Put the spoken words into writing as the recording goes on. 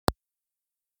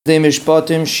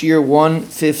Mishpatim, Shiur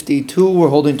 152. We're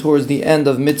holding towards the end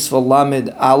of Mitzvah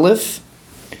Lamed Aleph.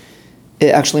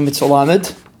 Actually, Mitzvah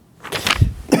Lamed.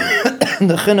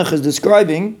 The Chinuch is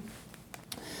describing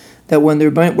that when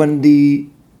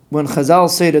Chazal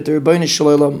say that the Rebbeinu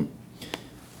Shalom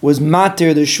was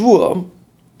matir the Shevua,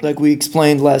 like we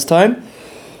explained last time,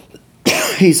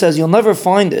 he says you'll never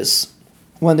find this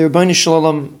when the Rebbeinu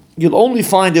Shalom. You'll only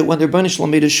find it when the Rebbeinu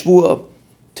Shalom made a Shevua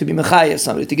to be mechayah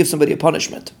somebody, to give somebody a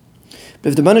punishment. But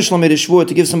if the Rebbeinu Shalom made a Shevua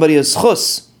to give somebody a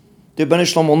schus, the Rebbeinu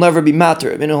Shalom will never be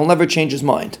matter, and he'll never change his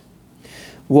mind.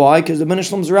 Why? Because the Rebbeinu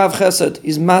Shalom is Rav Chesed,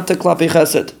 he's matter klapi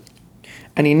Chesed,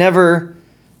 and he never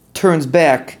turns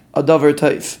back a davar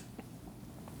taif.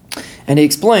 And he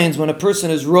explains when a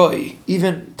person is roy,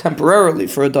 even temporarily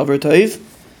for a davar taif,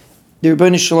 the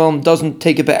Rebbeinu Shalom doesn't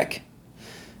take it back.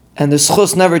 And the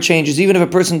schus never changes. Even if a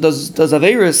person does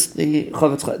averis, the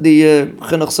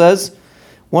Chinuch says,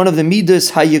 one of the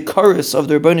midas hayikaris of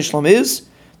the Rebbeinu Shalom is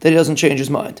that he doesn't change his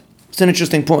mind. It's an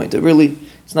interesting point.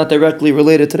 It's not directly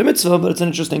related to the mitzvah, but it's an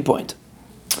interesting point.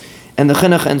 And the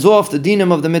Chinuch ends off the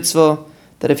dinim of the mitzvah,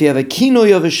 that if you have a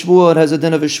kinoi of a shvua, it has a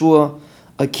din of a shvua.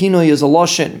 A kinoi is a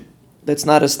lashon that's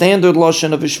not a standard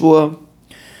lashon of a shvua.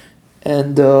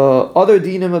 And other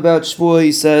dinim about shvua,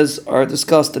 he says, are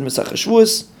discussed in Masechah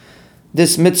Shavuos.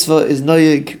 This mitzvah is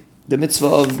noyig, the mitzvah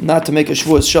of not to make a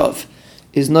shvuas shav,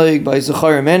 is noyig by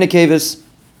Zechar and Manikevis.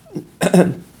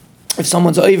 If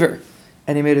someone's over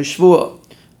and he made a shvua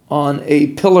on a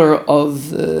pillar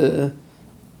of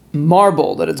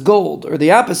marble, that it's gold, or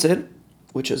the opposite,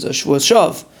 which is a shvuas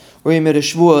shav, or he made a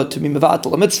shvua to be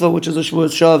mevatel a mitzvah, which is a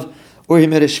shvuas shav, or he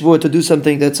made a shvua to do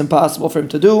something that's impossible for him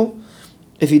to do,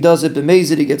 if he does it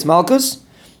b'mezid, he gets malchus,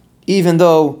 even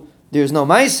though there's no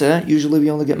maisa. Usually we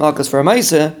only get malchus for a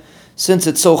maisa. Since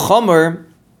it's so chomer,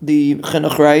 the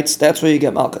Chinuch writes, that's where you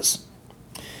get malchus.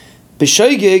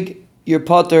 B'shoigig, you're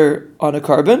potter on a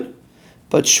carbon,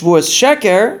 but shvuas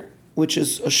sheker, which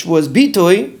is a shvuas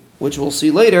bitui, which we'll see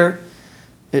later,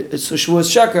 it's a shvuas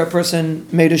sheker, a person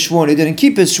made a shvuah and he didn't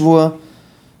keep his shvuah,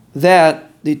 that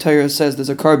the Torah says there's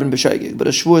a carbon b'shoigig. But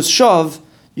a shvuas shav,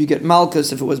 you get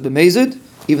malchus if it was b'mezid,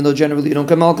 even though generally you don't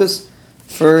get malchus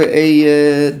for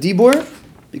a dibur,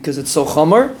 because it's so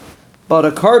chomer, but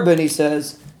a carbon, he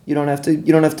says, you don't have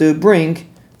to bring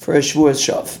for a shvuas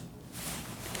shav.